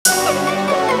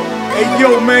Hey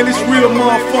yo man, it's real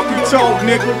motherfucking talk,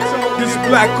 nigga. This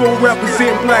Blacko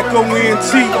represent Blacko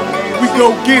NT. We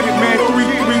go get it, man.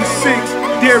 336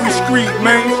 Dairy Street,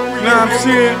 man. Know what I'm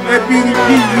saying? That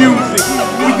BDP music.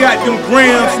 We got them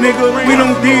grams, nigga. We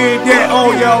done did that.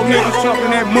 All y'all niggas talking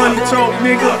that money talk,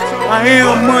 nigga. I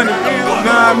am money. Know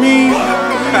what I mean?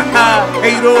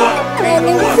 Hater.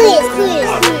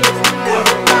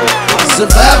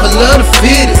 Survival of the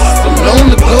fittest. I'm known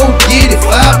to go get it.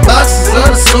 5 boxes of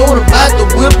the soda, about to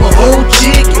whip a whole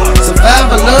chicken.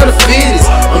 Survival of the fittest.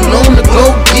 I'm known to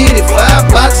go get it. 5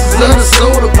 boxes of the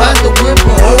soda, about to whip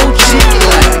a whole chicken.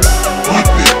 Like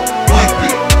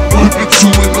whip it to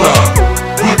it live.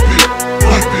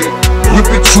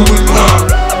 Whip it to it live.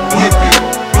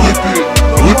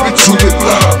 Whip it to it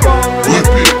live.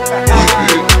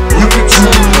 Whip it to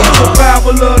it live.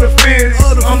 Survival of the fittest.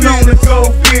 I'm known to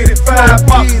go get it. 5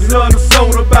 boxes of the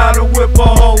soda, about to whip a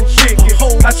whole chicken.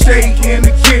 I stay in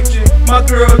the kitchen, my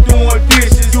girl doing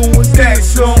dishes, doing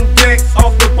stacks on decks.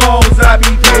 Off the balls I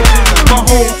be catching. My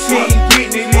whole team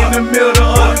getting it in the middle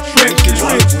of the trenches.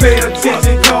 Pay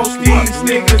attention, cause these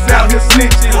niggas out here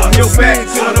snitching. Yo, back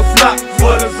to the block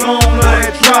for the zone of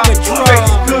that drop.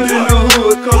 Face good in the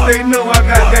hood, cause they know I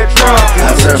got that drop.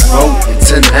 I turn 4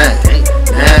 to 9,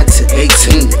 9 to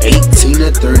 18, 18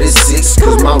 to 36,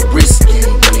 cause my wrist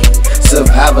game clean.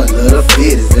 Survival of the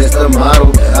fittest, that's the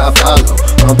motto that I follow.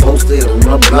 I'm posted on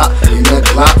the block, in the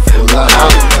clock full of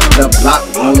hollow. The block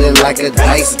rolling like a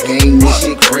dice game, this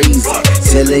shit crazy.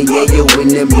 Telling yeah, you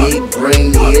in the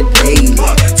mid-brain here daily.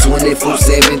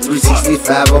 24/7,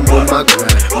 365, I'm on my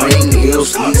grind. Rain, hail,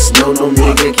 sleet, snow, no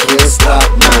nigga can't stop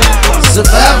mine.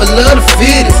 Survival of the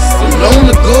fittest, I'm known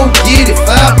to go get it.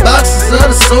 5 boxes of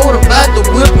the soda, about to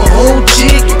whip a whole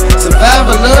chicken.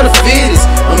 Survival of the fittest,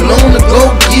 I'm known to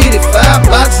go get it. 5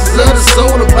 boxes of the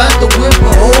soda, about to whip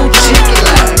a whole chicken.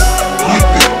 Like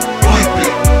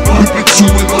whip it to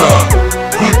it live.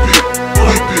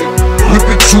 Whip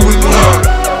it to it live.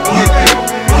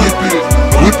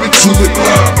 Whip it to it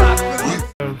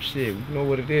live. Shit, we know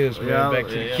what it is, man. Back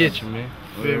to the kitchen, man.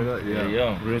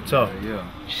 Yeah. Real talk.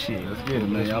 Shit, let's get it,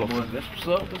 man. Y'all boys. That's what's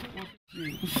up.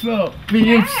 What's up?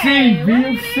 BMC.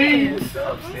 What's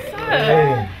up?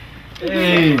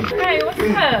 Hey. Hey, what's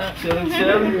up?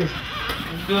 Chillin'.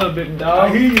 Good, big dog.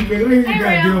 I hear you, nigga. You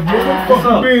got them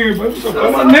fucking big, but what's up?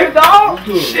 What's up, nigga, dog?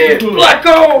 Shit,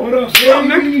 Blacko. What up,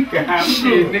 nigga?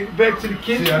 Shit, nigga, back to the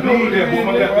kitchen. I know that, but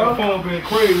my goddamn phone been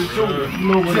crazy too. You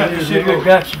know what it is, nigga. I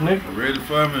got you, nigga. Ready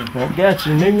for me? I got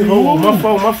you, nigga. Oh, my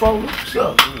phone. What's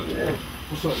up?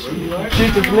 What's up, bro?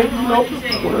 Chickens, nigga, you know.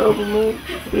 Whatever, man.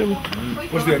 Feel me?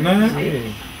 What's that, 9?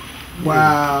 Yeah.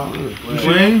 Wow.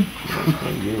 Wayne?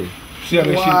 Yeah. See how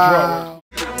that shit drop.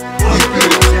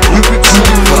 Whip it to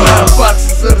it live. 5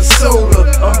 boxes of the soda,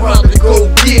 I'm about to go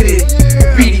get it.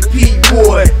 BDP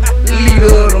boy, leader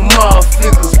of the mob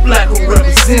figures, Blacko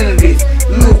representative.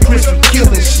 Lil Chris be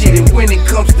killing shit, and when it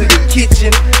comes to the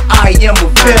kitchen, I am a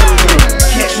veteran.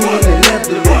 Catch me in the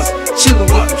Netherlands, chillin'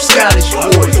 with them Scottish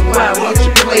boys. Why won't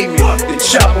you play me? The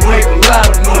chopper make a lot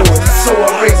of noise, so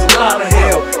I raise a lot of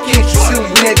hell. Can't you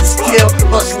silly niggas tell?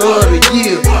 Hustler of the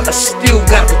year, I still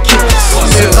got the kitchen smell.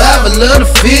 Survival of the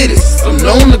fittest, I'm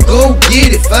known to go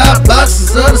get it. 5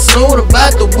 boxes of the soda,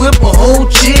 about to whip a whole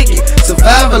chicken.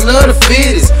 Survival of the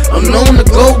fittest, I'm known to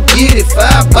go get it.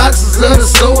 5 boxes of the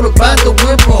soda, about to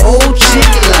whip a whole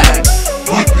chicken. Like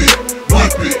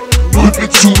Whip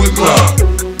it to it live.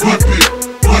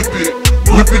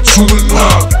 Whip it to it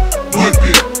live.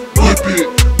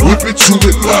 Whip it to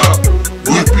it live.